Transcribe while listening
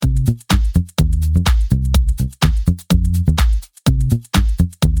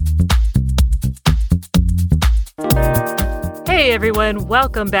everyone.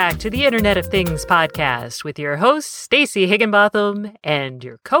 Welcome back to the Internet of Things podcast with your host, Stacey Higginbotham, and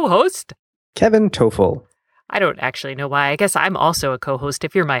your co-host, Kevin Toffel. I don't actually know why. I guess I'm also a co-host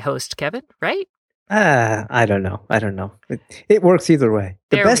if you're my host, Kevin, right? I don't know. It works either way.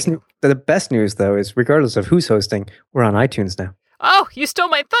 The best news, though, is regardless of who's hosting, we're on iTunes now. Oh, you stole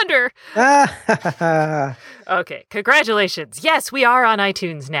my thunder. Okay, congratulations. Yes, we are on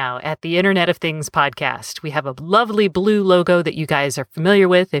iTunes now at the Internet of Things podcast. We have a lovely blue logo that you guys are familiar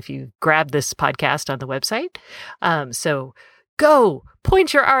with if you grab this podcast on the website. So go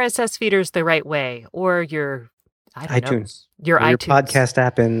point your RSS feeders the right way, or your iTunes, your podcast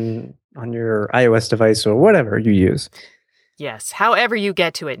app on your iOS device or whatever you use. Yes, however you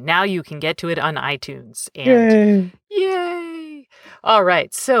get to it. Now you can get to it on iTunes. And Yay! All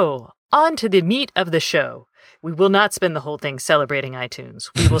right, so on to the meat of the show. We will not spend the whole thing celebrating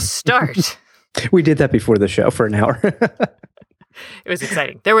iTunes. We will start. We did that before the show for an hour. It was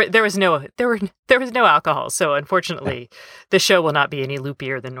exciting. There was no alcohol, so unfortunately, the show will not be any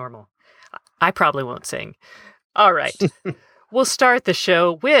loopier than normal. I probably won't sing. All right, we'll start the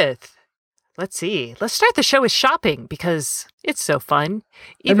show with. Let's start the show with shopping because it's so fun.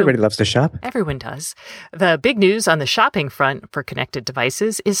 Everybody loves to shop. Everyone does. The big news on the shopping front for connected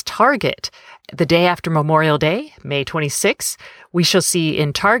devices is Target. The day after Memorial Day, May 26th, we shall see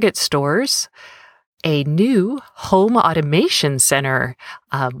in Target stores a new home automation center.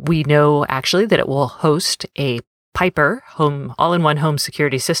 We know actually that it will host a Piper all-in-one home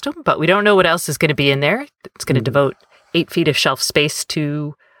security system, but we don't know what else is going to be in there. It's going to devote 8 feet of shelf space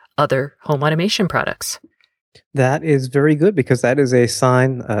to other home automation products. That is very good because that is a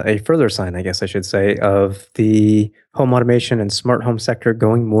sign, a further sign, I guess I should say, of the home automation and smart home sector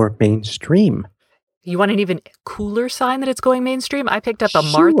going more mainstream. You want an even cooler sign that it's going mainstream? I picked up a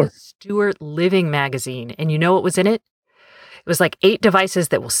Martha Stewart Living magazine, and you know what was in it? It was like 8 devices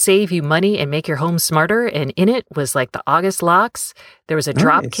that will save you money and make your home smarter, and in it was like the August locks. There was a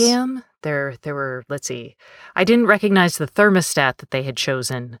drop cam. There were, let's see, I didn't recognize the thermostat that they had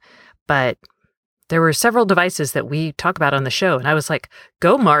chosen, but there were several devices that we talk about on the show. And I was like,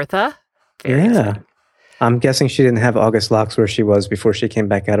 go, Martha. Very exciting. I'm guessing she didn't have August locks where she was before she came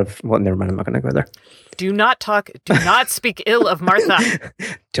back out of, well, never mind, I'm not going to go there. Do not speak ill of Martha.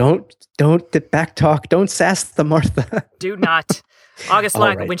 Don't back talk. Don't sass the Martha. Do not. August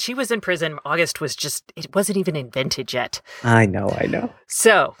lock. Right. When she was in prison, August was it wasn't even invented yet. I know.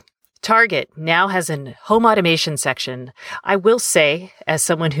 So Target now has a home automation section. I will say, as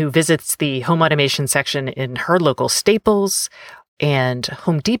someone who visits the home automation section in her local Staples and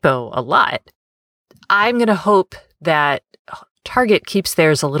Home Depot a lot, I'm going to hope that Target keeps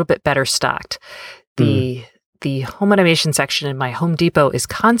theirs a little bit better stocked. The home automation section in my Home Depot is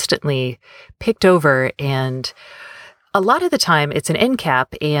constantly picked over, and a lot of the time it's an end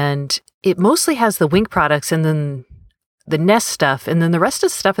cap, and it mostly has the Wink products and then the Nest stuff, and then the rest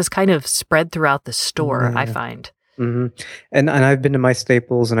of the stuff is kind of spread throughout the store, I find. Mm-hmm. And I've been to my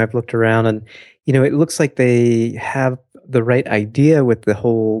Staples and I've looked around, and it looks like they have the right idea with the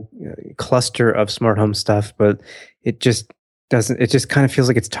whole cluster of smart home stuff, but it just doesn't. It just kind of feels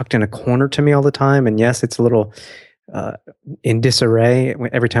like it's tucked in a corner to me all the time. And yes, it's a little in disarray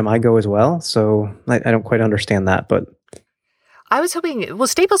every time I go as well. So I don't quite understand that. But I was hoping. Well,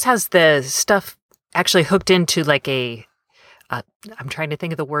 Staples has the stuff actually hooked into like a. I'm trying to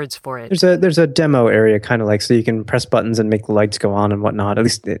think of the words for it. There's a demo area, kind of like, so you can press buttons and make the lights go on and whatnot. At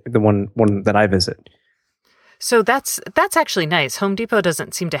least the one that I visit. So that's actually nice. Home Depot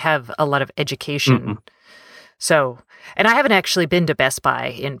doesn't seem to have a lot of education. Mm-mm. So, and I haven't actually been to Best Buy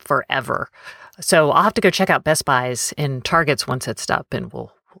in forever. So I'll have to go check out Best Buy's and Target's once it's up, and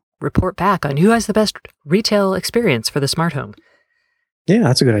we'll report back on who has the best retail experience for the smart home. Yeah,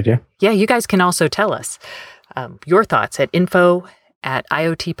 that's a good idea. Yeah, you guys can also tell us your thoughts at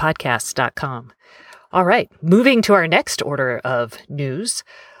info@iotpodcasts.com. All right, moving to our next order of news,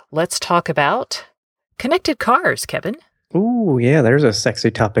 let's talk about connected cars, Kevin. Ooh, yeah, there's a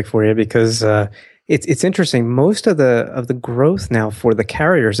sexy topic for you because it's interesting. Most of the growth now for the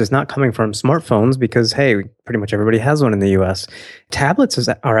carriers is not coming from smartphones because, hey, pretty much everybody has one in the U.S. Tablets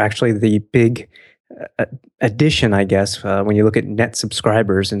are actually the big addition, I guess, when you look at net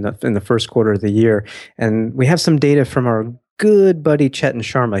subscribers in the first quarter of the year. And we have some data from our good buddy Chetan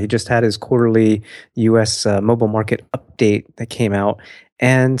Sharma. He just had his quarterly U.S. mobile market update that came out.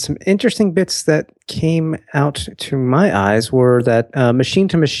 And some interesting bits that came out to my eyes were that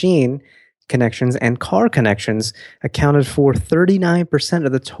machine-to-machine connections and car connections accounted for 39%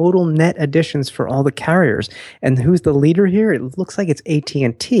 of the total net additions for all the carriers. And who's the leader here? It looks like it's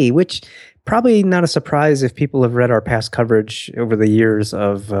AT&T, which Probably not a surprise if people have read our past coverage over the years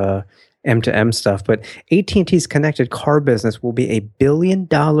of M2M stuff, but AT&T's connected car business will be a $1 billion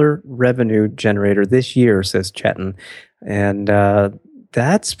revenue generator this year, says Chetan. And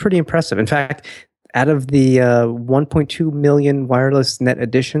that's pretty impressive. In fact, out of the 1.2 million wireless net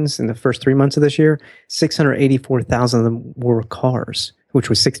additions in the first 3 months of this year, 684,000 of them were cars, which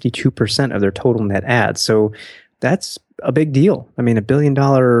was 62% of their total net adds. So that's a big deal. I mean, $1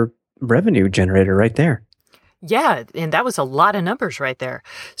 billion revenue generator right there. Yeah, and that was a lot of numbers right there.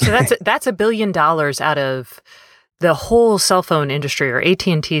 So that's $1 billion out of the whole cell phone industry, or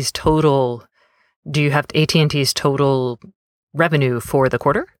AT&T's total. Do you have AT&T's total revenue for the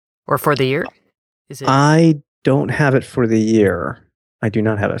quarter or for the year? Is it? I don't have it for the year. I do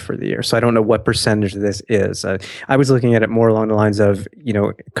not have it for the year. So I don't know what percentage this is. I was looking at it more along the lines of,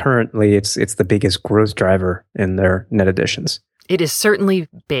 currently it's the biggest growth driver in their net additions. It is certainly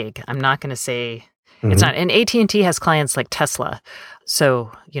big. I'm not going to say it's not. And AT&T has clients like Tesla.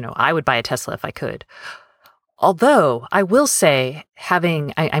 So, I would buy a Tesla if I could. Although I will say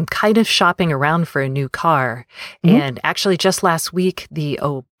I'm kind of shopping around for a new car. And actually just last week, the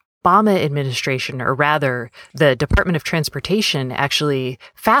Obama administration, or rather the Department of Transportation, actually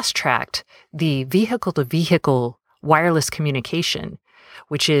fast-tracked the vehicle-to-vehicle wireless communication,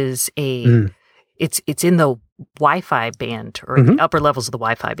 which is it's in the Wi-Fi band, or the upper levels of the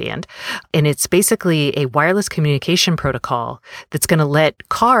Wi-Fi band. And it's basically a wireless communication protocol that's going to let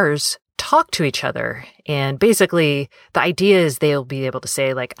cars talk to each other. And basically the idea is they'll be able to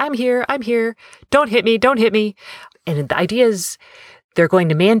say, like, I'm here, don't hit me. And the idea is they're going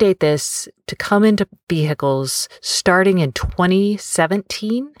to mandate this to come into vehicles starting in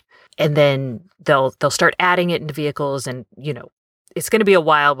 2017, and then they'll start adding it into vehicles, and it's going to be a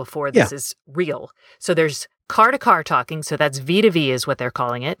while before this is real. So there's car-to-car talking, so that's V2V is what they're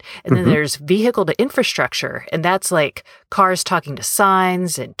calling it, and then there's vehicle-to-infrastructure, and that's like cars talking to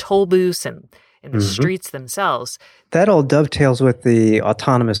signs and toll booths and the streets themselves. That all dovetails with the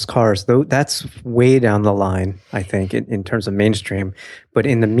autonomous cars, though. That's way down the line, I think, in terms of mainstream. But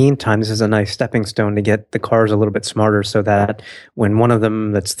in the meantime, this is a nice stepping stone to get the cars a little bit smarter, so that when one of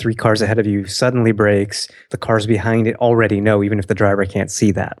them that's 3 cars ahead of you suddenly brakes, the cars behind it already know, even if the driver can't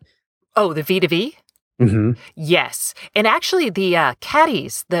see that. Oh, the V2V? Yes. And actually the Caddy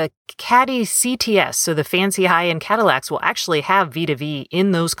CTS, so the fancy high-end Cadillacs, will actually have V2V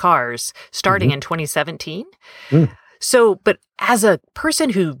in those cars starting in 2017. So, but as a person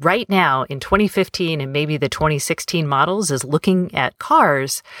who right now in 2015 and maybe the 2016 models is looking at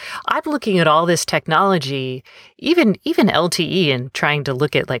cars, I'm looking at all this technology, even LTE, and trying to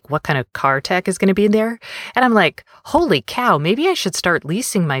look at like what kind of car tech is going to be in there. And I'm like, holy cow, maybe I should start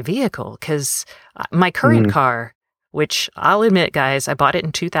leasing my vehicle, because my current car, which I'll admit, guys, I bought it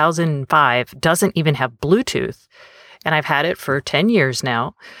in 2005, doesn't even have Bluetooth. And I've had it for 10 years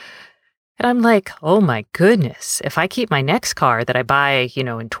now. And I'm like, oh my goodness, if I keep my next car that I buy,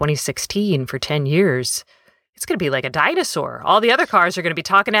 in 2016 for 10 years, it's going to be like a dinosaur. All the other cars are going to be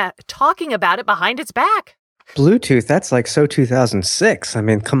talking about it behind its back. Bluetooth, that's like so 2006. I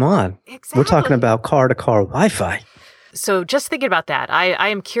mean, come on. Exactly. We're talking about car-to-car Wi-Fi. So just thinking about that, I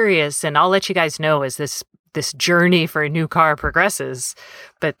am curious, and I'll let you guys know as this journey for a new car progresses.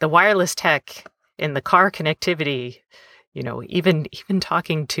 But the wireless tech in the car connectivity, even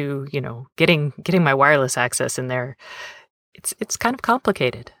talking to, getting my wireless access in there, it's kind of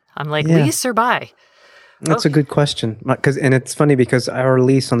complicated. I'm like, lease or buy? That's a good question. And it's funny because our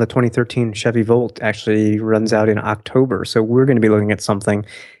lease on the 2013 Chevy Volt actually runs out in October. So we're going to be looking at something,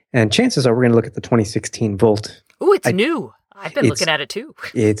 and chances are we're going to look at the 2016 Volt. Oh, it's new. I've been looking at it too.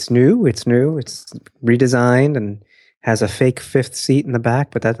 It's new. It's redesigned and has a fake 5th seat in the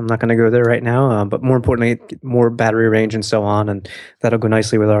back, but I'm not going to go there right now. But more importantly, more battery range and so on, and that'll go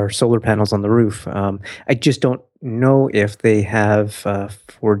nicely with our solar panels on the roof. I just don't know if they have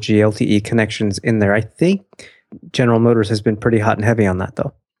 4G LTE connections in there. I think General Motors has been pretty hot and heavy on that,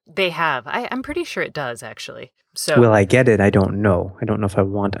 though. They have. I'm pretty sure it does, actually. So will I get it? I don't know. I don't know if I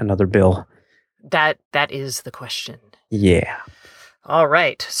want another bill. That is the question. Yeah. All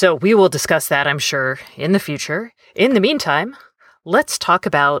right. So we will discuss that, I'm sure, in the future. In the meantime, let's talk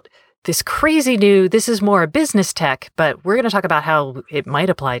about this crazy new, this is more business tech, but we're going to talk about how it might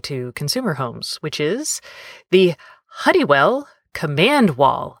apply to consumer homes, which is the Honeywell Command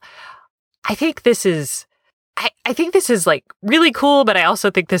Wall. I think this is like really cool, but I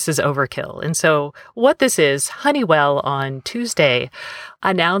also think this is overkill. And so what this is, Honeywell on Tuesday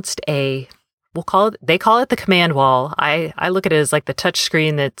announced they call it the Command Wall. I look at it as like the touch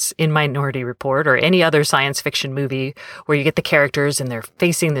screen that's in Minority Report or any other science fiction movie where you get the characters and they're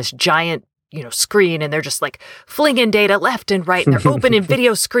facing this giant screen, and they're just like flinging data left and right. And they're opening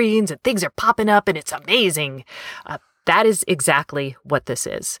video screens and things are popping up and it's amazing. That is exactly what this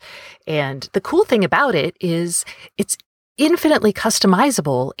is. And the cool thing about it is it's infinitely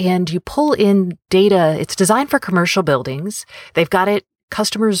customizable, and you pull in data. It's designed for commercial buildings. They've got it.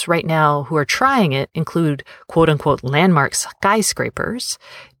 Customers right now who are trying it include quote unquote landmark skyscrapers,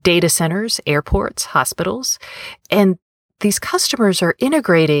 data centers, airports, hospitals. And these customers are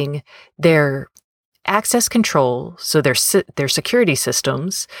integrating their access control, so their security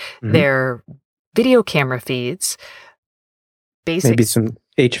systems, their video camera feeds, maybe some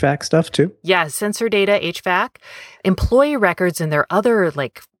HVAC stuff too. Yeah, sensor data, HVAC, employee records, and their other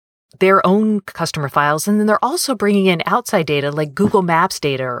their own customer files. And then they're also bringing in outside data like Google Maps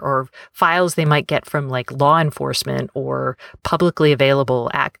data or files they might get from law enforcement or publicly available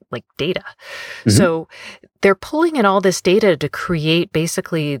data. So they're pulling in all this data to create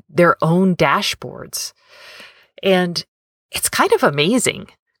basically their own dashboards. And it's kind of amazing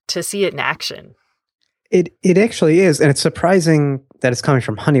to see it in action. It actually is. And it's surprising that it's coming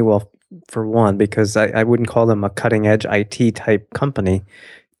from Honeywell, for one, because I wouldn't call them a cutting edge IT type company.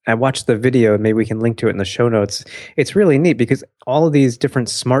 I watched the video, and maybe we can link to it in the show notes. It's really neat because all of these different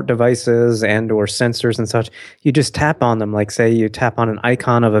smart devices and or sensors and such, you just tap on them. Like say you tap on an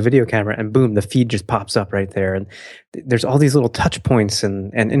icon of a video camera and boom, the feed just pops up right there. And there's all these little touch points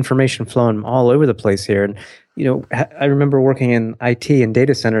and information flowing all over the place here. And, I remember working in IT and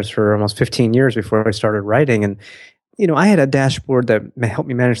data centers for almost 15 years before I started writing. And, I had a dashboard that helped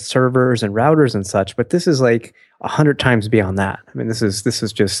me manage servers and routers and such, but this is like 100 times beyond that. I mean, this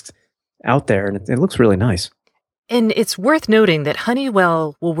is just out there, and it looks really nice. And it's worth noting that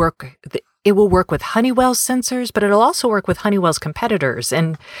Honeywell will work. It will work with Honeywell's sensors, but it'll also work with Honeywell's competitors.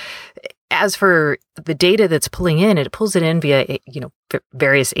 And as for the data that's pulling in, it pulls it in via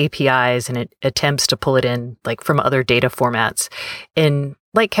various APIs, and it attempts to pull it in from other data formats. And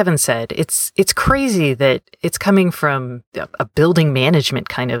like Kevin said, it's crazy that it's coming from a building management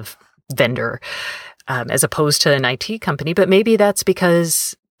kind of vendor as opposed to an IT company. But maybe that's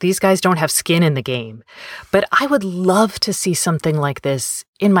because these guys don't have skin in the game. But I would love to see something like this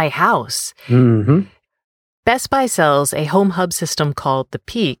in my house. Best Buy sells a home hub system called the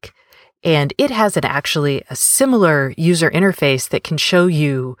Peak, and it has actually a similar user interface that can show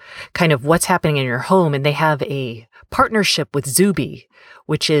you kind of what's happening in your home. And they have a partnership with Zuby,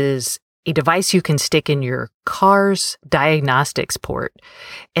 which is a device you can stick in your car's diagnostics port.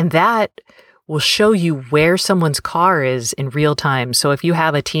 And that will show you where someone's car is in real time. So if you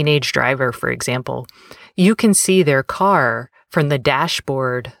have a teenage driver, for example, you can see their car from the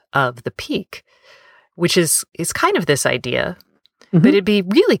dashboard of the Peak, which is kind of this idea. But it'd be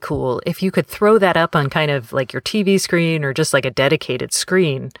really cool if you could throw that up on kind of like your TV screen or just like a dedicated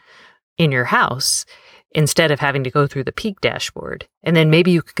screen in your house instead of having to go through the Peak dashboard. And then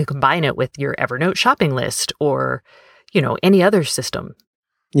maybe you could combine it with your Evernote shopping list or, any other system.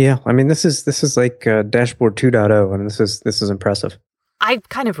 Yeah, I mean, this is like Dashboard 2.0. I mean, this is impressive. I'm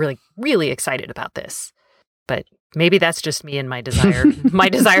kind of really, really excited about this, but maybe that's just me and my desire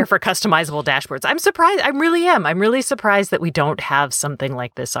for customizable dashboards. I'm surprised. I really am. I'm really surprised that we don't have something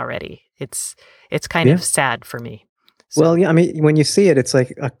like this already. It's kind of sad for me. So. Well, yeah, I mean, when you see it, it's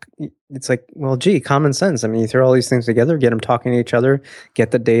like, well, gee, common sense. I mean, you throw all these things together, get them talking to each other,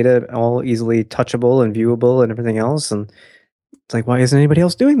 get the data all easily touchable and viewable and everything else. And it's like, why isn't anybody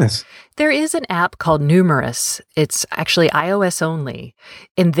else doing this? There is an app called Numerous. It's actually iOS only.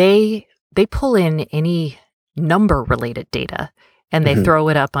 And they pull in any number-related data and they throw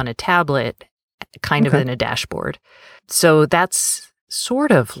it up on a tablet, kind of in a dashboard. So that's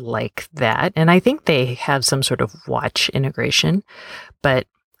sort of like that. And I think they have some sort of watch integration. But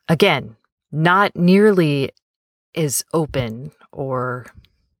again, not nearly as open or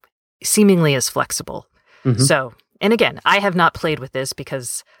seemingly as flexible. So, and again, I have not played with this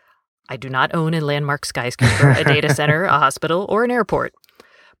because I do not own a landmark skyscraper, a data center, a hospital, or an airport.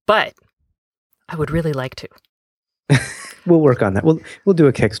 But I would really like to. We'll work on that. We'll do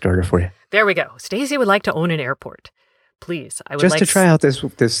a Kickstarter for you. There we go. Stacey would like to own an airport. Please. I would just to try out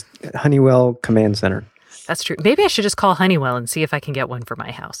this Honeywell command center. That's true. Maybe I should just call Honeywell and see if I can get one for my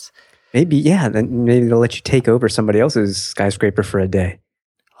house. Maybe, yeah. Then maybe they'll let you take over somebody else's skyscraper for a day.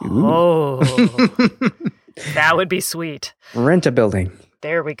 Ooh. Oh, that would be sweet. Rent a building.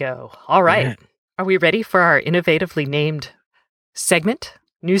 There we go. All right. Yeah. Are we ready for our innovatively named segment?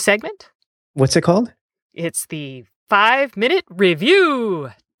 New segment? What's it called? It's the 5-minute review.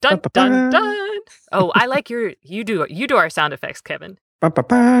 Dun, dun, dun. Oh, I like you do our sound effects, Kevin.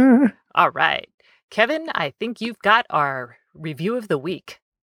 All right. Kevin, I think you've got our review of the week.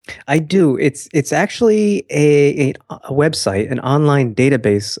 I do. It's actually a website, an online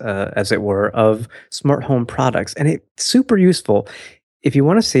database, as it were, of smart home products, and it's super useful. If you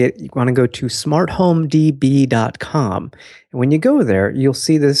want to see it, you want to go to smarthomedb.com. And when you go there, you'll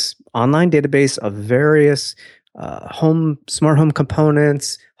see this online database of various smart home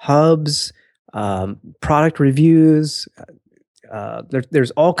components, hubs, product reviews. There's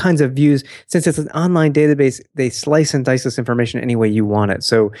all kinds of views. Since it's an online database, they slice and dice this information any way you want it.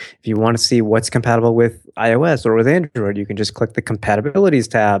 So if you want to see what's compatible with iOS or with Android, you can just click the compatibilities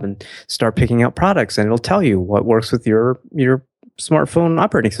tab and start picking out products, and it'll tell you what works with your smartphone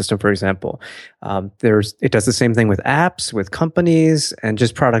operating system, for example. It does the same thing with apps, with companies, and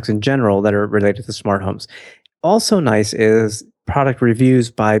just products in general that are related to smart homes. Also nice is product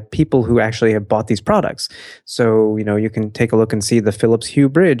reviews by people who actually have bought these products. So, you can take a look and see the Philips Hue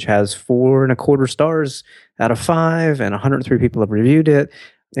Bridge has 4.25 stars out of 5, and 103 people have reviewed it.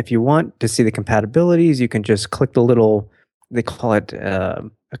 If you want to see the compatibilities, you can just click the little, they call it a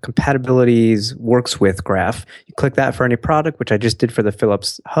compatibilities works with graph. You click that for any product, which I just did for the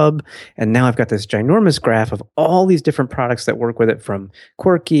Philips Hub. And now I've got this ginormous graph of all these different products that work with it, from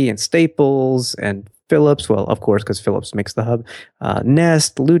Quirky and Staples and Philips, well, of course, because Philips makes the hub,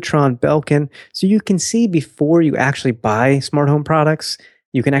 Nest, Lutron, Belkin. So you can see before you actually buy smart home products,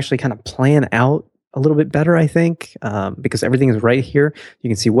 you can actually kind of plan out a little bit better, I think, because everything is right here. You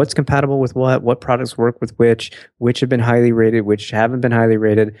can see what's compatible with what products work with which have been highly rated, which haven't been highly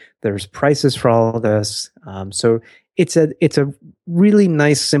rated. There's prices for all of this. So it's a really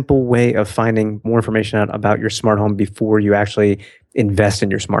nice, simple way of finding more information out about your smart home before you actually invest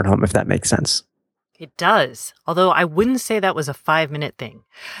in your smart home, if that makes sense. It does. Although I wouldn't say that was a 5-minute thing.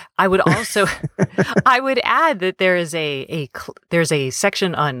 I would also, I would add that there is there's a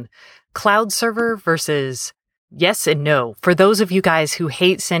section on cloud server versus yes and no. For those of you guys who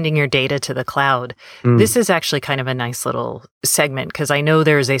hate sending your data to the cloud, this is actually kind of a nice little segment, because I know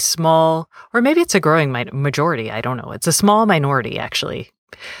there's a small, or maybe it's a growing majority. I don't know. It's a small minority actually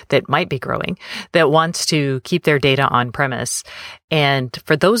that might be growing, that wants to keep their data on premise. And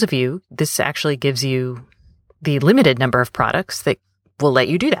for those of you, this actually gives you the limited number of products that will let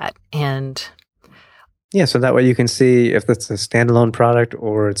you do that. And yeah, so that way you can see if it's a standalone product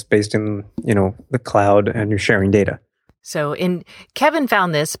or it's based in, the cloud and you're sharing data. So Kevin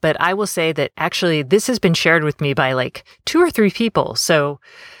found this, but I will say that actually this has been shared with me by like 2 or 3 people. So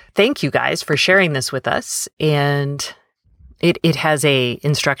thank you guys for sharing this with us. And it has a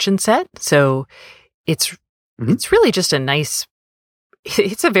instruction set. So it's really just it's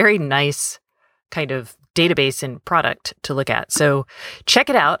a very nice kind of database and product to look at. So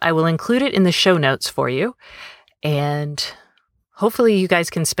check it out. I will include it in the show notes for you. And hopefully you guys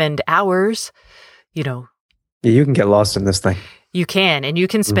can spend hours, Yeah, you can get lost in this thing. You can. And you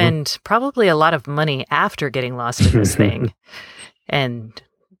can spend probably a lot of money after getting lost in this thing. And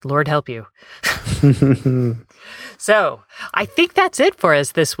Lord help you. So I think that's it for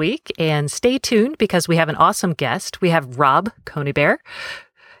us this week. And stay tuned, because we have an awesome guest. We have Rob Coneybeer,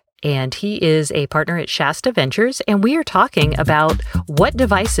 and he is a partner at Shasta Ventures. And we are talking about what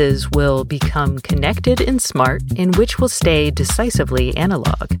devices will become connected and smart and which will stay decisively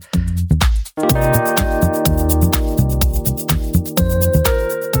analog.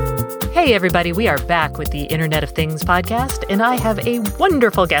 Hey everybody, we are back with the Internet of Things podcast, and I have a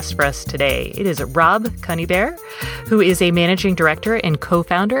wonderful guest for us today. It is Rob Coneybeer, who is a managing director and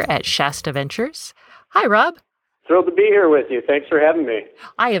co-founder at Shasta Ventures. Hi, Rob. Thrilled to be here with you. Thanks for having me.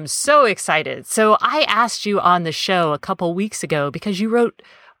 I am so excited. So I asked you on the show a couple weeks ago because you wrote,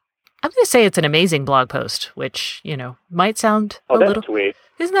 I'm going to say it's an amazing blog post, which, might sound a little... that's sweet.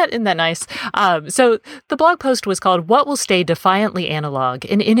 Isn't that nice? So the blog post was called "What Will Stay Defiantly Analog?"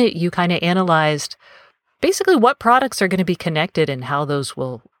 And in it, you kind of analyzed basically what products are going to be connected and how those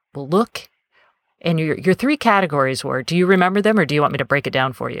will look. And your 3 categories were, do you remember them, or do you want me to break it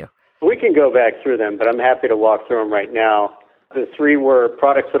down for you? We can go back through them, but I'm happy to walk through them right now. The 3 were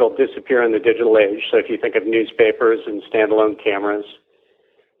products that will disappear in the digital age. So if you think of newspapers and standalone cameras.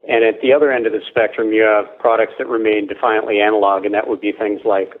 And at the other end of the spectrum, you have products that remain defiantly analog, and that would be things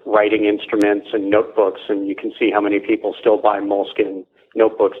like writing instruments and notebooks, and you can see how many people still buy moleskin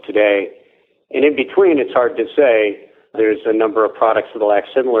notebooks today. And in between, it's hard to say. There's a number of products that will act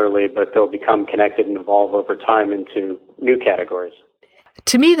similarly, but they'll become connected and evolve over time into new categories.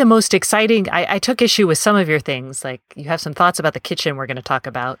 To me, the most exciting, I took issue with some of your things, like you have some thoughts about the kitchen we're going to talk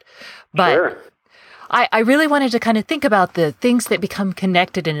about. But sure. I really wanted to kind of think about the things that become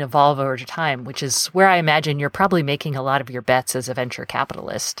connected and evolve over time, which is where I imagine you're probably making a lot of your bets as a venture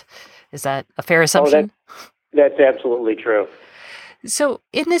capitalist. Is that a fair assumption? That's absolutely true. So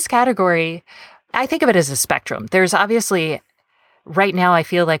in this category, I think of it as a spectrum. There's obviously, right now, I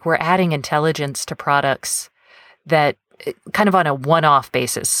feel like we're adding intelligence to products that kind of on a one-off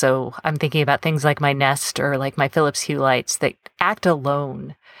basis. So I'm thinking about things like my Nest or like my Philips Hue lights that act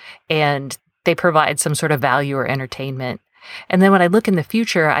alone and they provide some sort of value or entertainment. And then when I look in the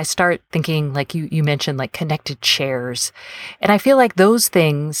future, I start thinking, like you mentioned, like connected chairs. And I feel like those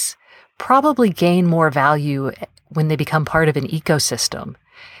things probably gain more value when they become part of an ecosystem.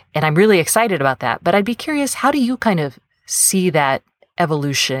 And I'm really excited about that. But I'd be curious, how do you kind of see that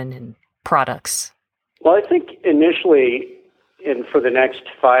evolution in products? Well, I think initially, and for the next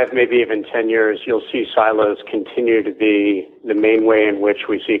 5, maybe even 10 years, you'll see silos continue to be the main way in which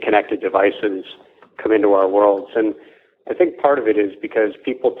we see connected devices come into our worlds. And I think part of it is because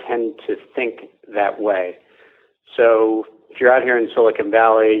people tend to think that way. So if you're out here in Silicon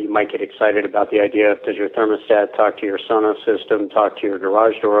Valley, you might get excited about the idea of, does your thermostat talk to your Sonos system, talk to your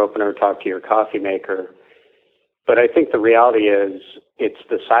garage door opener, talk to your coffee maker? But I think the reality is it's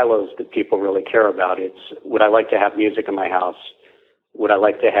the silos that people really care about. It's, would I like to have music in my house? Would I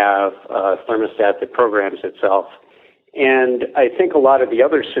like to have a thermostat that programs itself? And I think a lot of the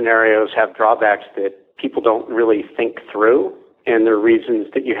other scenarios have drawbacks that people don't really think through, and there are reasons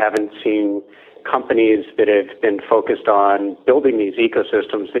that you haven't seen companies that have been focused on building these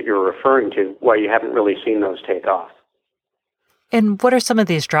ecosystems that you're referring to, why you haven't really seen those take off. And what are some of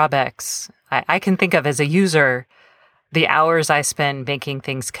these drawbacks? I can think of as a user, the hours I spend making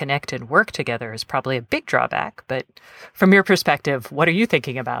things connect and work together is probably a big drawback. But from your perspective, what are you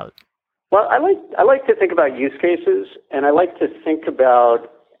thinking about? Well, I like to think about use cases, and I like to think about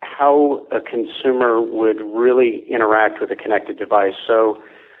how a consumer would really interact with a connected device. So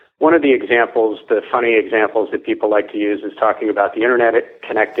one of the examples, the funny examples that people like to use is talking about the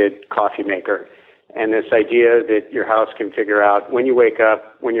internet-connected coffee maker and this idea that your house can figure out when you wake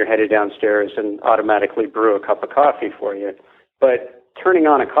up, when you're headed downstairs, and automatically brew a cup of coffee for you. But turning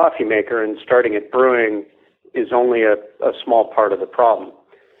on a coffee maker and starting it brewing is only a small part of the problem.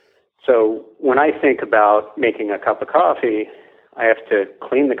 So when I think about making a cup of coffee, I have to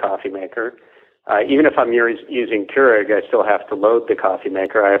clean the coffee maker. Even if I'm using Keurig, I still have to load the coffee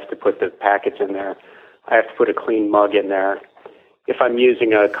maker. I have to put the packets in there. I have to put a clean mug in there. If I'm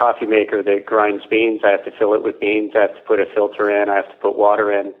using a coffee maker that grinds beans, I have to fill it with beans. I have to put a filter in. I have to put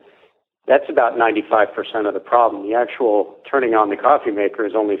water in. That's about 95% of the problem. The actual turning on the coffee maker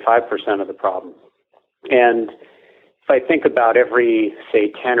is only 5% of the problem. And if I think about every,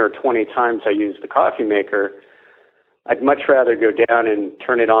 say, 10 or 20 times I use the coffee maker, I'd much rather go down and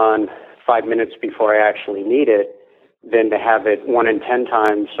turn it on 5 minutes before I actually need it than to have it 1 in 10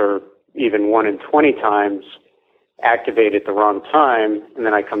 times or even 1 in 20 times activate at the wrong time, and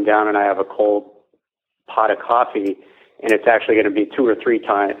then I come down and I have a cold pot of coffee, and it's actually going to be 2 or 3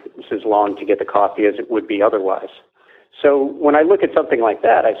 times as long to get the coffee as it would be otherwise. So when I look at something like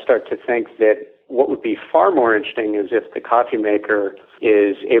that, I start to think that what would be far more interesting is if the coffee maker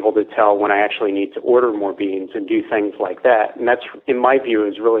is able to tell when I actually need to order more beans and do things like that. And that's, in my view,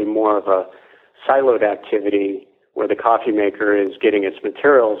 is really more of a siloed activity where the coffee maker is getting its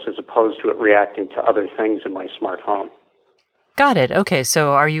materials as opposed to it reacting to other things in my smart home. Got it. Okay,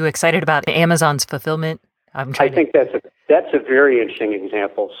 so are you excited about Amazon's fulfillment? I think that's a very interesting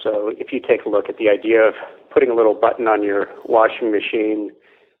example. So if you take a look at the idea of putting a little button on your washing machine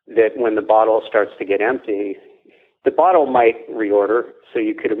that when the bottle starts to get empty, the bottle might reorder. So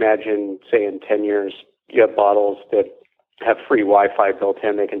you could imagine, say, in 10 years, you have bottles that have free Wi-Fi built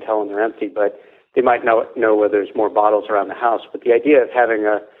in. They can tell when they're empty, but they might know whether there's more bottles around the house. But the idea of having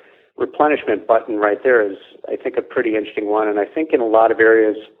a replenishment button right there is, I think, a pretty interesting one. And I think in a lot of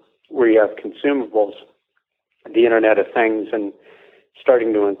areas where you have consumables, the Internet of Things, and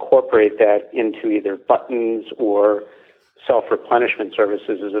starting to incorporate that into either buttons or self-replenishment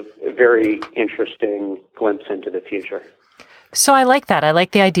services is a very interesting glimpse into the future. So I like that. I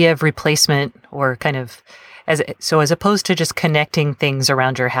like the idea of replacement, or kind of as opposed to just connecting things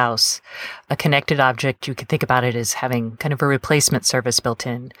around your house, a connected object, you could think about it as having kind of a replacement service built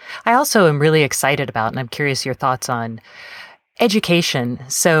in. I also am really excited about, and I'm curious your thoughts on education.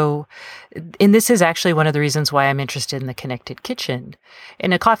 So, and this is actually one of the reasons why I'm interested in the connected kitchen.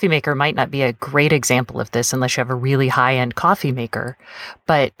 And a coffee maker might not be a great example of this unless you have a really high-end coffee maker,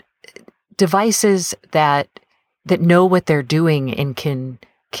 but devices that know what they're doing and can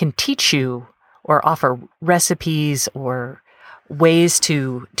teach you or offer recipes or ways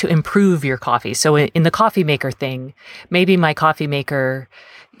to improve your coffee. So in the coffee maker thing, maybe my coffee maker,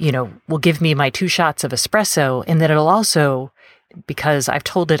 will give me my 2 shots of espresso, and then it'll also, because I've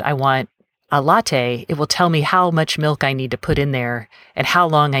told it I want a latte, it will tell me how much milk I need to put in there and how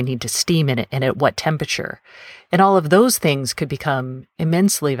long I need to steam in it and at what temperature. And all of those things could become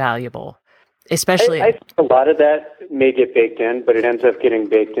immensely valuable, especially... I think a lot of that may get baked in, but it ends up getting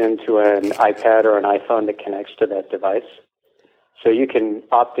baked into an iPad or an iPhone that connects to that device. So you can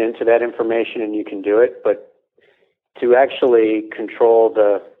opt into that information and you can do it, but to actually control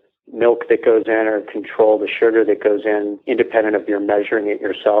the milk that goes in or control the sugar that goes in, independent of your measuring it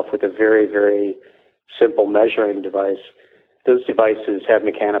yourself with a very, very simple measuring device, those devices have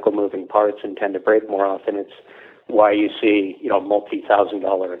mechanical moving parts and tend to break more often. It's why you see, multi-$1,000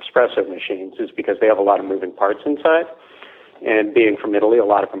 espresso machines is because they have a lot of moving parts inside. And being from Italy, a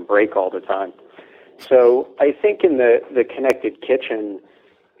lot of them break all the time. So I think in the connected kitchen,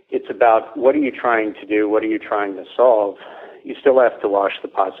 it's about what are you trying to do? What are you trying to solve? You still have to wash the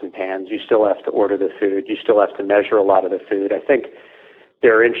pots and pans. You still have to order the food. You still have to measure a lot of the food. I think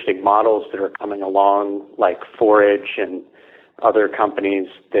there are interesting models that are coming along, like Forage and other companies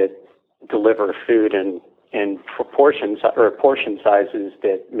that deliver food in proportions or portion sizes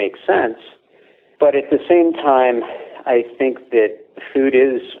that make sense. But at the same time, I think that food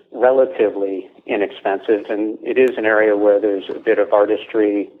is relatively inexpensive, and it is an area where there's a bit of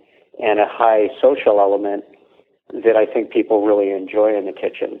artistry and a high social element that I think people really enjoy in the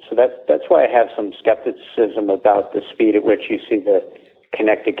kitchen. So that's why I have some skepticism about the speed at which you see the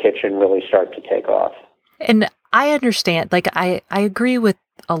connected kitchen really start to take off. And I understand, I agree with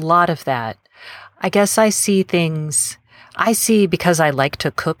a lot of that. I guess because I like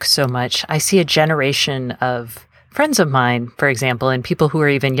to cook so much, I see a generation of friends of mine, for example, and people who are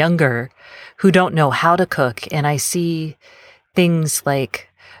even younger who don't know how to cook. And I see things like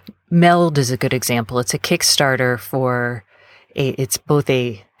Meld is a good example. It's a Kickstarter it's both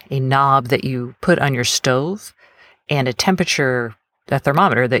a knob that you put on your stove and a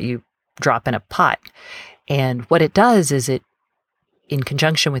thermometer that you drop in a pot. And what it does is in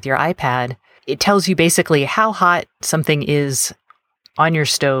conjunction with your iPad, it tells you basically how hot something is on your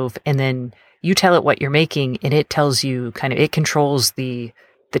stove, and then you tell it what you're making, and it tells you it controls the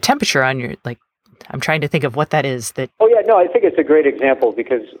temperature on your, I'm trying to think of what that is. Oh, yeah, no, I think it's a great example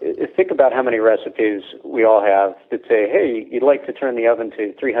because think about how many recipes we all have that say, hey, you'd like to turn the oven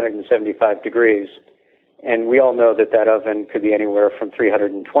to 375 degrees. And we all know that oven could be anywhere from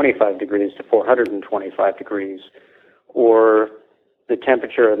 325 degrees to 425 degrees. Or the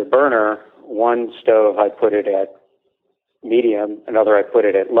temperature of the burner, one stove I put it at medium, another I put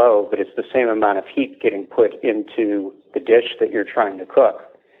it at low, but it's the same amount of heat getting put into the dish that you're trying to cook.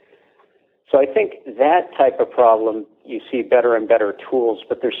 So I think that type of problem, you see better and better tools,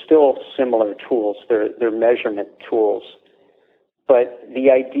 but they're still similar tools. They're measurement tools. But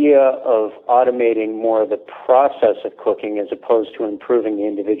the idea of automating more of the process of cooking as opposed to improving the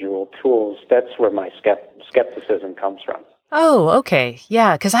individual tools, that's where my skepticism comes from. Oh, okay.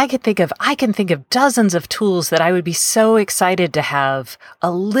 Yeah, because I can think of dozens of tools that I would be so excited to have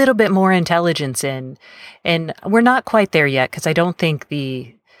a little bit more intelligence in. And we're not quite there yet because I don't think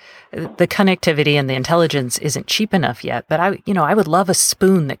the connectivity and the intelligence isn't cheap enough yet. But I would love a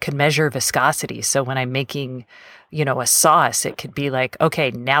spoon that could measure viscosity. So when I'm making, a sauce, it could be like,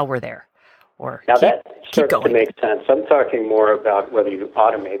 okay, now we're there. Or now that starts to make sense. I'm talking more about whether you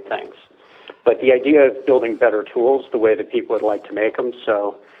automate things. But the idea of building better tools the way that people would like to make them.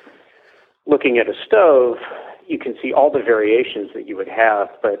 So looking at a stove, you can see all the variations that you would have,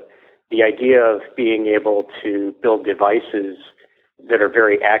 but the idea of being able to build devices that are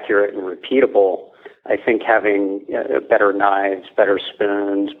very accurate and repeatable, I think having better knives, better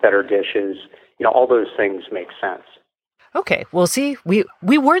spoons, better dishes, all those things make sense. Okay, well, see, we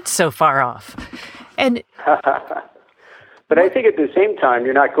weren't so far off. And but I think at the same time,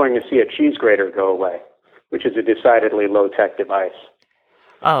 you're not going to see a cheese grater go away, which is a decidedly low-tech device.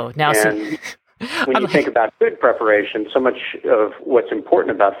 Oh, now and when you think about food preparation, so much of what's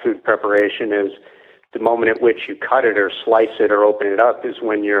important about food preparation is the moment at which you cut it or slice it or open it up is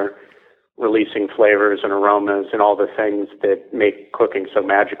when you're releasing flavors and aromas and all the things that make cooking so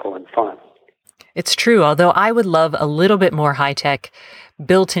magical and fun. It's true, although I would love a little bit more high-tech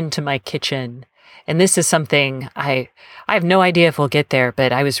built into my kitchen. And this is something I have no idea if we'll get there,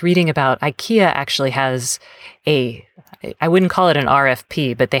 but I was reading about IKEA actually has I wouldn't call it an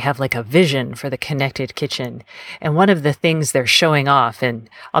RFP, but they have like a vision for the connected kitchen. And one of the things they're showing off, and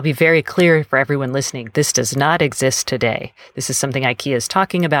I'll be very clear for everyone listening, this does not exist today. This is something IKEA is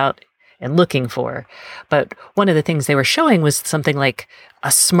talking about and looking for. But one of the things they were showing was something like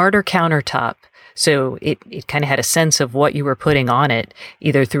a smarter countertop. So it kind of had a sense of what you were putting on it,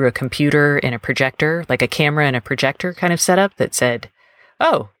 either through a computer and a projector, like a camera and a projector kind of setup that said,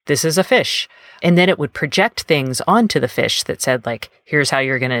 oh, this is a fish. And then it would project things onto the fish that said, like, here's how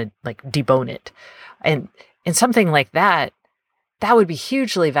you're going to like debone it. And something like that, that would be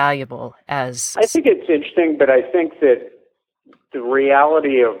hugely valuable as... I think it's interesting, but I think that the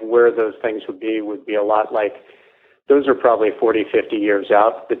reality of where those things would be a lot like, those are probably 40, 50 years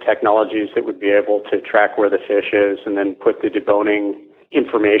out, the technologies that would be able to track where the fish is and then put the deboning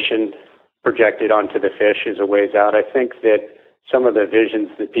information projected onto the fish is a ways out. I think that some of the visions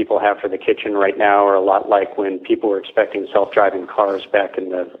that people have for the kitchen right now are a lot like when people were expecting self-driving cars back in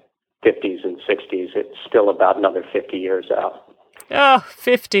the 50s and 60s. It's still about another 50 years out. Oh,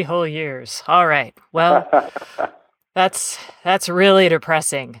 50 whole years. All right. Well, that's really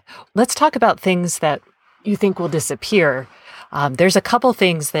depressing. Let's talk about things that you think will disappear. There's a couple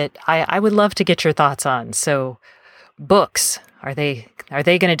things that I would love to get your thoughts on. So books, are they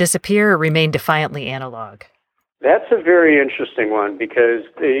going to disappear or remain defiantly analog? That's a very interesting one because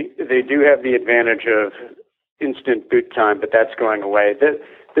they do have the advantage of instant boot time, but that's going away.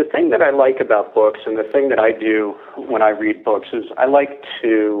 The thing that I like about books and the thing that I do when I read books is I like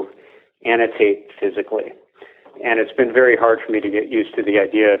to annotate physically. And it's been very hard for me to get used to the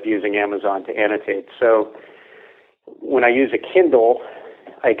idea of using Amazon to annotate. So when I use a Kindle,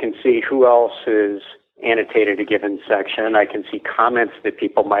 I can see who else has annotated a given section. I can see comments that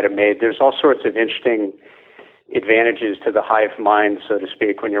people might have made. There's all sorts of interesting advantages to the hive mind, so to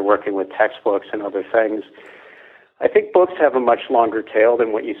speak, when you're working with textbooks and other things. I think books have a much longer tail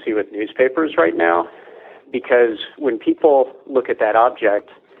than what you see with newspapers right now, because when people look at that object,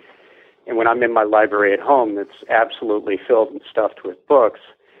 and when I'm in my library at home that's absolutely filled and stuffed with books,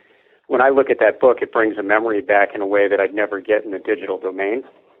 when I look at that book, it brings a memory back in a way that I'd never get in the digital domain.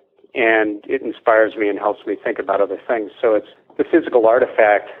 And it inspires me and helps me think about other things. So it's the physical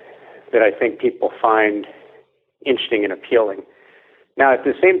artifact that I think people find interesting and appealing. Now, at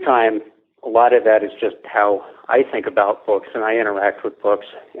the same time, a lot of that is just how I think about books and I interact with books.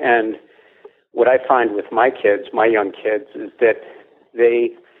 And what I find with my kids, my young kids, is that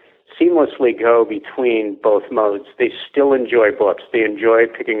they seamlessly go between both modes. They still enjoy books. They enjoy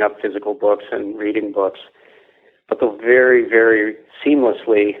picking up physical books and reading books, but they'll very, very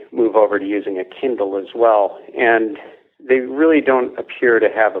seamlessly move over to using a Kindle as well. And they really don't appear to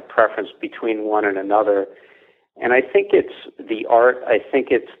have a preference between one and another. And I think it's the art, I think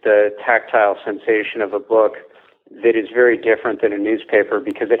it's the tactile sensation of a book that is very different than a newspaper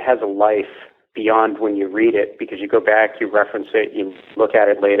because it has a life beyond when you read it, because you go back, you reference it, you look at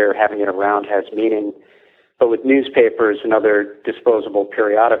it later, having it around has meaning. But with newspapers and other disposable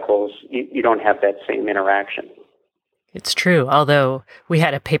periodicals, you don't have that same interaction. It's true, although we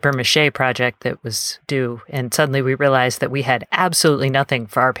had a papier-mâché project that was due, and suddenly we realized that we had absolutely nothing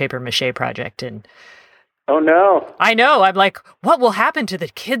for our papier-mâché project. And oh, no. I know. I'm like, what will happen to the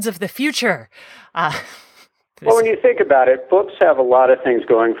kids of the future? Well, when you think about it, books have a lot of things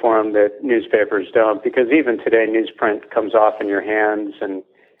going for them that newspapers don't, because even today, newsprint comes off in your hands, and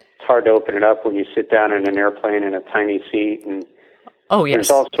it's hard to open it up when you sit down in an airplane in a tiny seat. And oh, yes.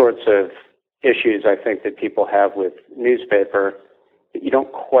 There's all sorts of issues, I think, that people have with newspaper that you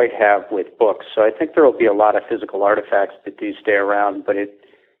don't quite have with books. So I think there will be a lot of physical artifacts that do stay around, but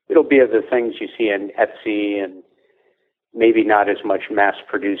it'll be of the things you see in Etsy and maybe not as much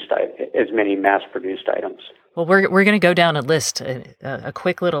as many mass-produced items. Well, we're going to go down a list, a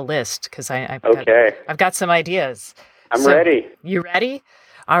quick little list, because I've got some ideas. I'm ready. You ready?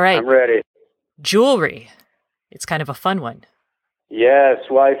 All right. I'm ready. Jewelry. It's kind of a fun one. Yes.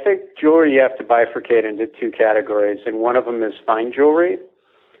 Well, I think jewelry you have to bifurcate into two categories, and one of them is fine jewelry,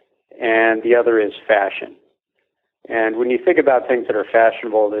 and the other is fashion. And when you think about things that are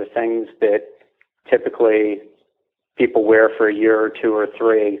fashionable, they're things that typically people wear for a year or two or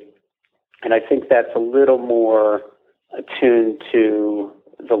three. And I think that's a little more attuned to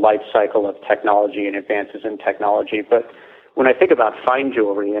the life cycle of technology and advances in technology. But when I think about fine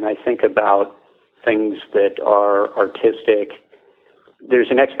jewelry and I think about things that are artistic,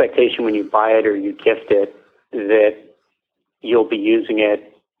 there's an expectation when you buy it or you gift it that you'll be using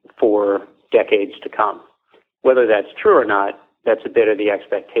it for decades to come. Whether that's true or not, that's a bit of the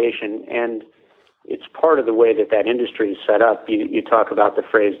expectation. And it's part of the way that industry is set up. You talk about the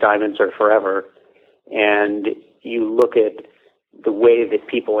phrase diamonds are forever, and you look at the way that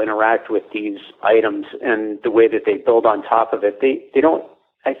people interact with these items and the way that they build on top of it. They don't,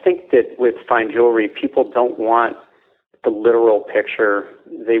 I think that with fine jewelry, people don't want the literal picture.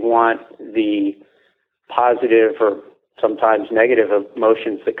 They want the positive or sometimes negative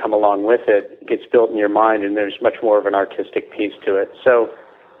emotions that come along with it. It gets built in your mind, and there's much more of an artistic piece to it. So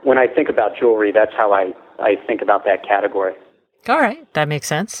when I think about jewelry, that's how I think about that category. All right, that makes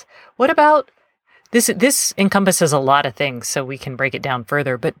sense. What about this? This encompasses a lot of things, so we can break it down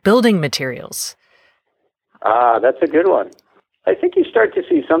further, but building materials. That's a good one. I think you start to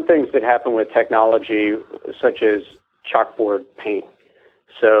see some things that happen with technology, such as chalkboard paint.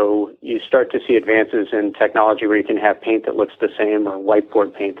 So you start to see advances in technology where you can have paint that looks the same or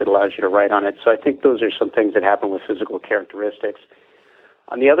whiteboard paint that allows you to write on it. So I think those are some things that happen with physical characteristics.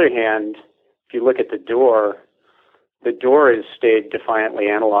 On the other hand, if you look at the door has stayed defiantly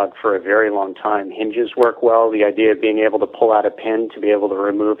analog for a very long time. Hinges work well. The idea of being able to pull out a pin to be able to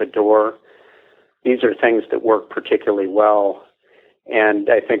remove a door, these are things that work particularly well, and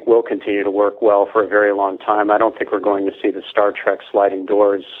I think will continue to work well for a very long time. I don't think we're going to see the Star Trek sliding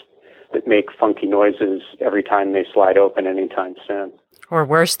doors that make funky noises every time they slide open anytime soon. Or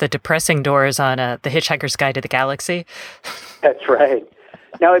worse, the depressing doors on The Hitchhiker's Guide to the Galaxy. That's right.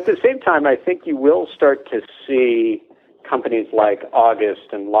 Now, at the same time, I think you will start to see companies like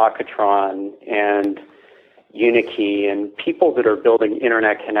August and Lockatron and Unikey and people that are building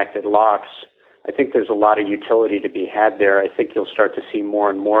internet-connected locks. I think there's a lot of utility to be had there. I think you'll start to see more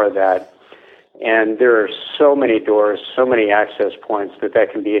and more of that. And there are so many doors, so many access points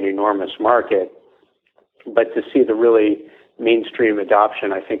that can be an enormous market. But to see the really mainstream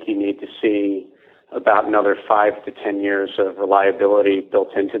adoption, I think you need to see about another 5 to 10 years of reliability built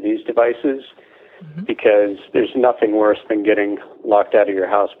into these devices, because there's nothing worse than getting locked out of your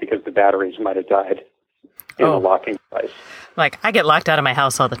house because the batteries might have died in the locking device. Like, I get locked out of my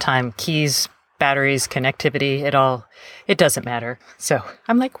house all the time. Keys, batteries, connectivity, it doesn't matter. So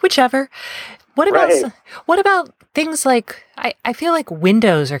I'm like, whichever. What about things like, I feel like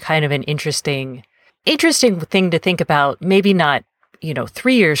windows are kind of an interesting thing to think about. Maybe not,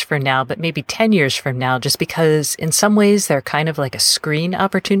 3 years from now, but maybe 10 years from now, just because in some ways they're kind of like a screen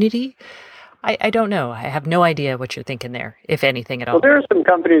opportunity. I don't know. I have no idea what you're thinking there, if anything at all. Well, there are some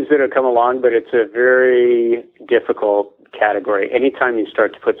companies that have come along, but it's a very difficult category. Anytime you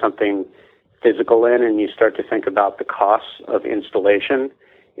start to put something physical in and you start to think about the costs of installation,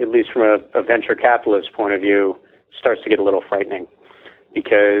 at least from a venture capitalist point of view, starts to get a little frightening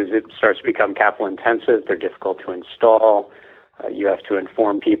because it starts to become capital intensive. They're difficult to install. You have to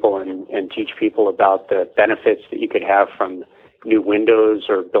inform people and teach people about the benefits that you could have from new windows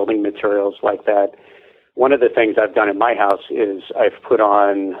or building materials like that. One of the things I've done in my house is I've put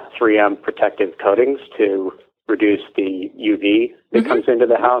on 3M protective coatings to reduce the UV that comes into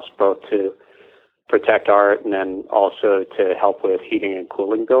the house, both to protect art and then also to help with heating and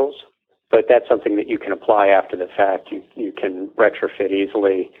cooling bills. But that's something that you can apply after the fact. You can retrofit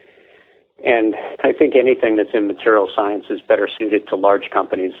easily. And I think anything that's in material science is better suited to large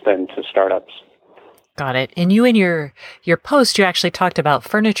companies than to startups. Got it. And you in your post, you actually talked about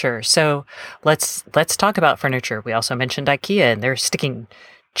furniture. So let's talk about furniture. We also mentioned IKEA, and they're sticking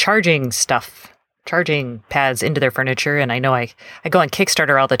charging pads into their furniture. And I know I go on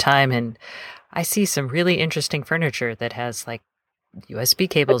Kickstarter all the time, and I see some really interesting furniture that has like USB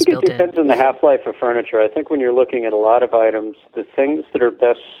cables built in. It depends on the half-life of furniture. I think when you're looking at a lot of items, the things that are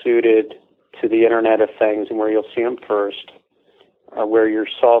best suited to the Internet of Things and where you'll see them first are where you're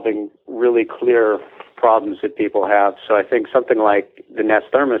solving really clear problems that people have. So I think something like the Nest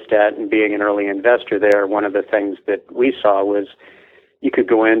thermostat, and being an early investor there, one of the things that we saw was you could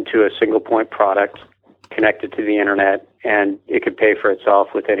go into a single point product connected to the Internet, and it could pay for itself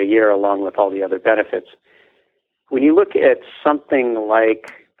within a year along with all the other benefits. When you look at something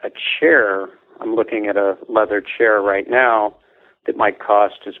like a chair, I'm looking at a leather chair right now that might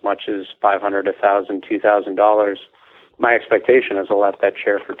cost as much as $500, $1,000, $2,000. My expectation is I'll let that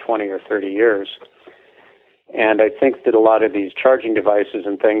chair for 20 or 30 years. And I think that a lot of these charging devices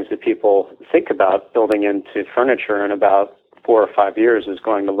and things that people think about building into furniture in about 4 or 5 years is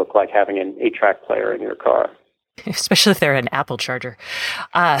going to look like having an 8-track player in your car. Especially if they're an Apple charger.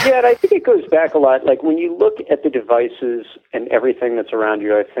 Yeah, and I think it goes back a lot. Like when you look at the devices and everything that's around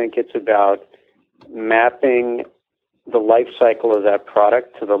you, I think it's about mapping the life cycle of that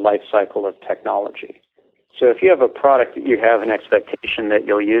product to the life cycle of technology. So if you have a product that you have an expectation that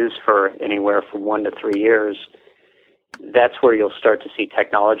you'll use for anywhere from 1 to 3 years, that's where you'll start to see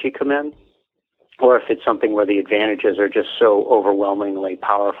technology come in. Or if it's something where the advantages are just so overwhelmingly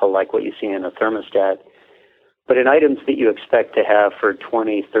powerful, like what you see in a thermostat. But in items that you expect to have for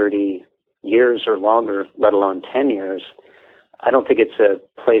 20, 30 years or longer, let alone 10 years, I don't think it's a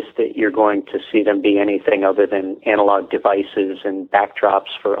place that you're going to see them be anything other than analog devices and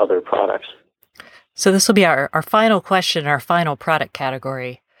backdrops for other products. So this will be our final question, our final product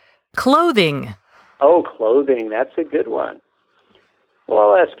category. Clothing. Oh, clothing. That's a good one. Well,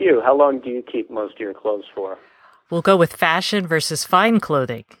 I'll ask you, how long do you keep most of your clothes for? we'll go with fashion versus fine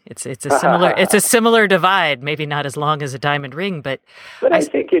clothing. It's a similar divide, maybe not as long as a diamond ring, but I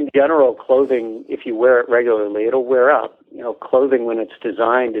think in general, clothing, if you wear it regularly, it'll wear out. Clothing when it's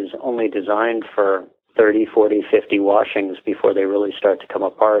designed is only designed for 30, 40, 50 washings before they really start to come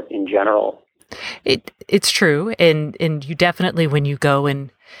apart in general. It's true. And you definitely, when you go,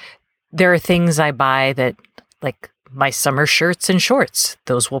 and there are things I buy that, like my summer shirts and shorts,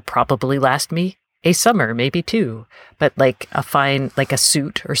 those will probably last me a summer, maybe two. But like a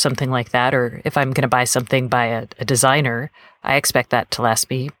suit or something like that, or if I'm going to buy something by a designer, I expect that to last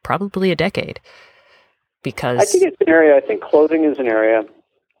me probably a decade. Because I think clothing is an area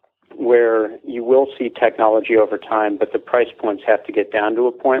where you will see technology over time, but the price points have to get down to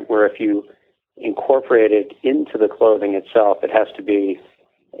a point where if you incorporate it into the clothing itself, it has to be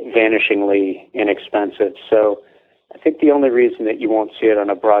vanishingly inexpensive. So I think the only reason that you won't see it on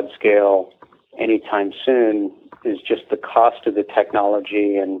a broad scale anytime soon is just the cost of the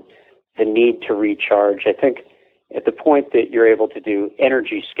technology and the need to recharge. I think at the point that you're able to do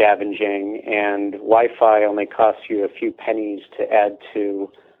energy scavenging and Wi-Fi only costs you a few pennies to add to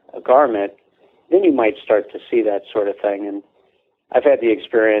a garment, then you might start to see that sort of thing. And I've had the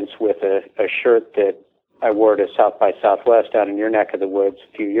experience with a shirt that I wore to South by Southwest down in your neck of the woods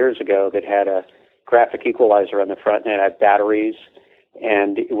a few years ago that had a graphic equalizer on the front and it had batteries,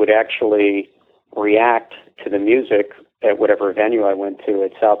 and it would actually react to the music at whatever venue I went to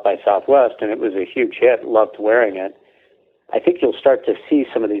at South by Southwest, and it was a huge hit. Loved wearing it. I think you'll start to see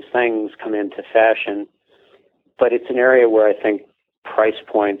some of these things come into fashion, but it's an area where I think price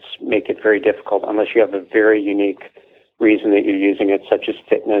points make it very difficult unless you have a very unique reason that you're using it, such as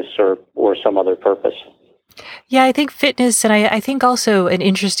fitness or some other purpose. Yeah, I think fitness, and I think also an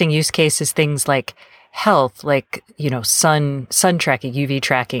interesting use case is things like health, like, sun tracking, UV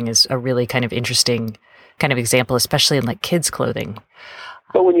tracking is a really kind of interesting kind of example, especially in like kids' clothing.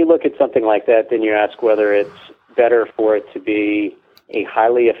 But when you look at something like that, then you ask whether it's better for it to be a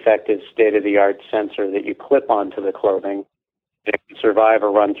highly effective state-of-the-art sensor that you clip onto the clothing that can survive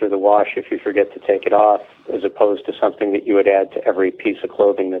or run through the wash if you forget to take it off, as opposed to something that you would add to every piece of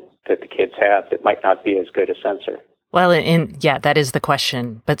clothing that the kids have that might not be as good a sensor. Well, yeah, that is the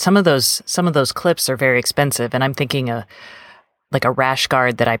question. But some of those clips are very expensive, and I'm thinking like a rash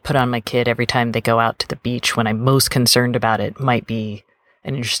guard that I put on my kid every time they go out to the beach when I'm most concerned about it might be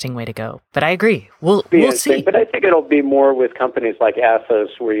an interesting way to go. But I agree. We'll see. But I think it'll be more with companies like Athos,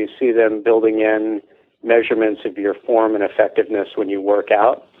 where you see them building in measurements of your form and effectiveness when you work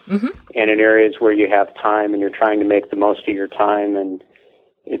out, and in areas where you have time and you're trying to make the most of your time, and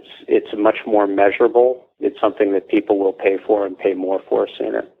it's much more measurable. It's something that people will pay for and pay more for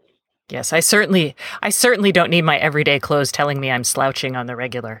sooner. Yes, I certainly don't need my everyday clothes telling me I'm slouching on the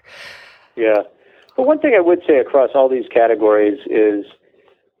regular. Yeah. But one thing I would say across all these categories is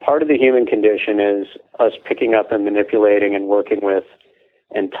part of the human condition is us picking up and manipulating and working with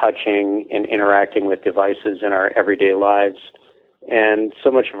and touching and interacting with devices in our everyday lives. And so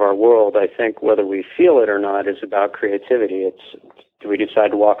much of our world, I think, whether we feel it or not, is about creativity. It's, do we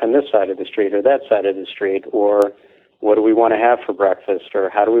decide to walk on this side of the street or that side of the street? Or what do we want to have for breakfast? Or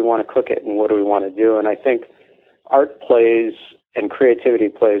how do we want to cook it? And what do we want to do? And I think art plays and creativity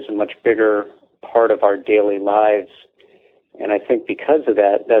plays a much bigger part of our daily lives. And I think because of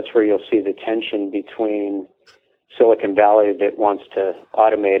that, that's where you'll see the tension between Silicon Valley that wants to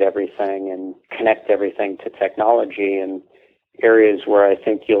automate everything and connect everything to technology, and areas where I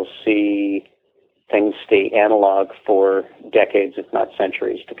think you'll see things stay analog for decades, if not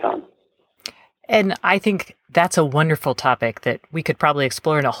centuries to come. And I think that's a wonderful topic that we could probably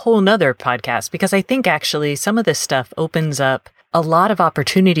explore in a whole nother podcast, because I think actually some of this stuff opens up a lot of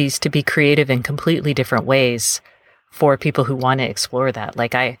opportunities to be creative in completely different ways for people who want to explore that.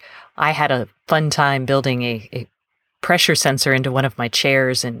 Like I had a fun time building a pressure sensor into one of my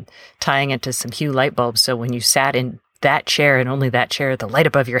chairs and tying it to some Hue light bulbs. So when you sat in that chair and only that chair, the light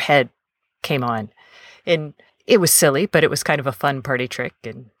above your head came on. And it was silly, but it was kind of a fun party trick,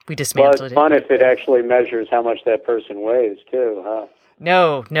 and we dismantled it. Well, it's fun if it actually measures how much that person weighs, too, huh?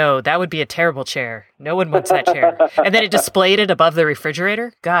 No, that would be a terrible chair. No one wants that chair. And then it displayed it above the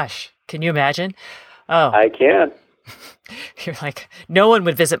refrigerator. Gosh, can you imagine? Oh, I can. You're like, no one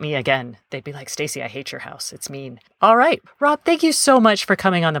would visit me again. They'd be like, Stacy, I hate your house. It's mean. All right. Rob, thank you so much for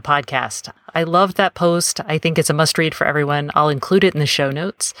coming on the podcast. I loved that post. I think it's a must read for everyone. I'll include it in the show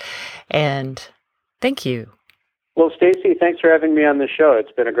notes. And thank you. Well, Stacy, thanks for having me on the show.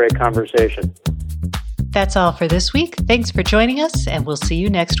 It's been a great conversation. That's all for this week. Thanks for joining us, and we'll see you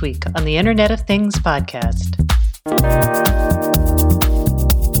next week on the Internet of Things podcast.